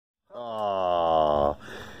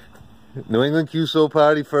New England QSO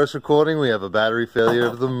party, first recording. We have a battery failure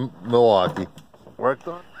of the Milwaukee. Worked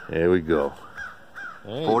on? There we go.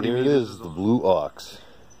 Right, 40 here it meters is, the Blue Ox.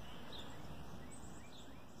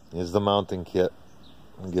 Here's the mounting kit.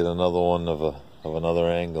 I'll get another one of another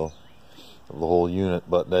angle of the whole unit.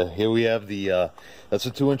 But here we have the that's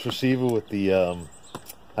a 2-inch receiver with the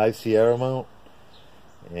high Sierra mount,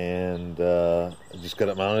 and I just got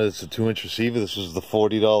it mounted. It's a 2-inch receiver. This was the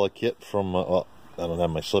 $40 kit from well, I don't have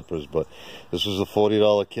my slippers, but this was the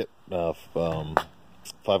 $40 kit,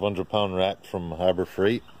 500-pound rack from Harbor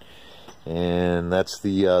Freight, and that's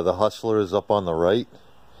the Hustler is up on the right,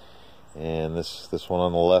 and this one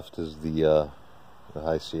on the left is the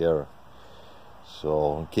High Sierra.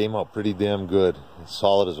 So it came out pretty damn good, as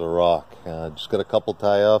solid as a rock. Just got a couple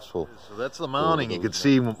tie-offs. So that's the mounting. You can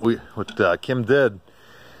see what Kim did.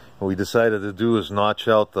 What we decided to do is notch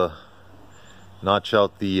out the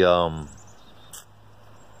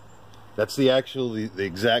that's the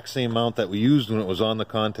exact same mount that we used when it was on the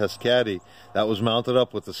contest caddy. That was mounted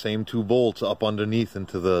up with the same 2 bolts up underneath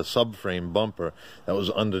into the subframe bumper that was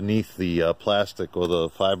underneath the plastic or the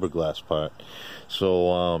fiberglass part.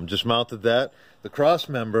 So just mounted that. The cross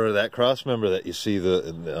member that you see,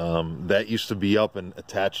 that used to be up and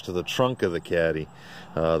attached to the trunk of the caddy,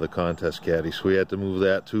 the contest caddy. So we had to move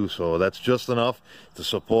that too. So that's just enough to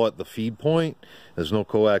support the feed point. There's no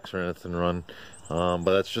coax or anything run. But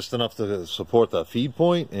that's just enough to support that feed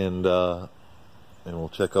point, and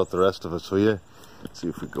we'll check out the rest of it. So yeah, let's see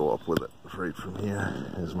if we go up with it right from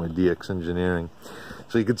here. Here's my DX Engineering.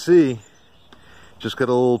 So you can see, just got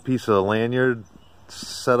a little piece of lanyard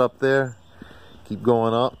set up there. Keep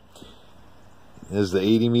going up. There's the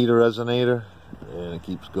 80-meter resonator, and it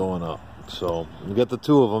keeps going up. So we got the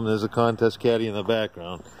 2 of them. There's a contest caddy in the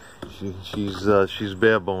background. She's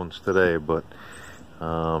bare bones today, but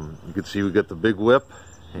you can see we got the big whip,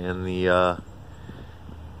 and the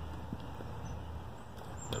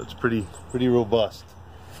it's pretty robust.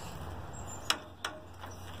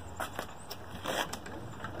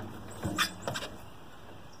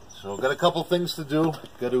 So got a couple things to do.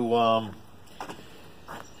 Got to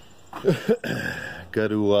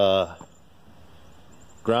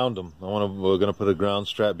ground them. We're gonna put a ground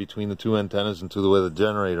strap between the 2 antennas and to the way the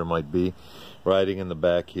generator might be, riding in the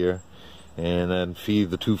back here. And then feed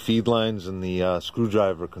the 2 feed lines and the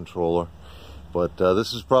screwdriver controller. But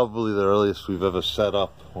this is probably the earliest we've ever set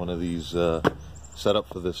up one of these, set up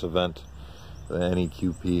for this event, the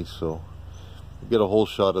NEQP. So we'll get a whole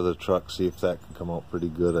shot of the truck, see if that can come out pretty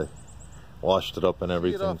good. I washed it up and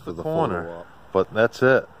everything for the corner, but that's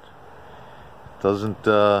it. Doesn't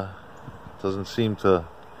seem to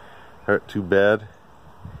hurt too bad.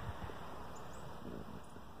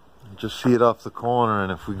 Just see it off the corner,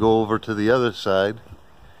 and if we go over to the other side,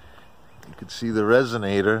 you can see the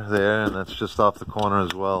resonator there, and that's just off the corner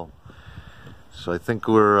as well. So I think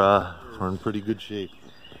we're in pretty good shape.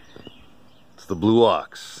 It's the Blue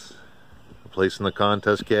Ox, replacing the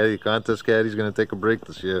contest caddy. The contest caddy's going to take a break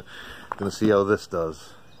this year. Going to see how this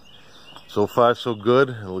does. So far, so good.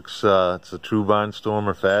 It looks it's a true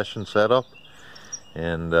barnstormer fashion setup,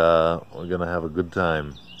 and we're going to have a good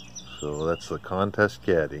time. So that's the contest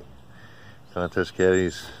caddy. Contest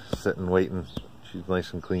caddy's sitting waiting. She's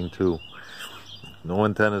nice and clean too. No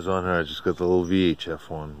antennas on her. I just got the little VHF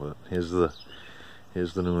one. But here's the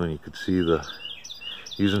new one. You could see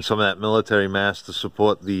using some of that military mast to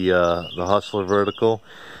support the Hustler vertical.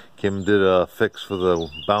 Kim did a fix for the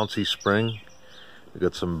bouncy spring. We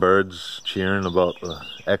got some birds cheering about the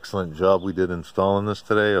excellent job we did installing this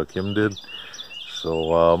today, or Kim did.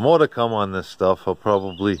 So more to come on this stuff. I'll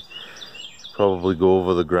probably go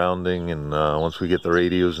over the grounding, and once we get the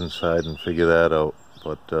radios inside and figure that out.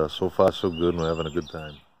 But so far so good, and we're having a good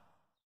time.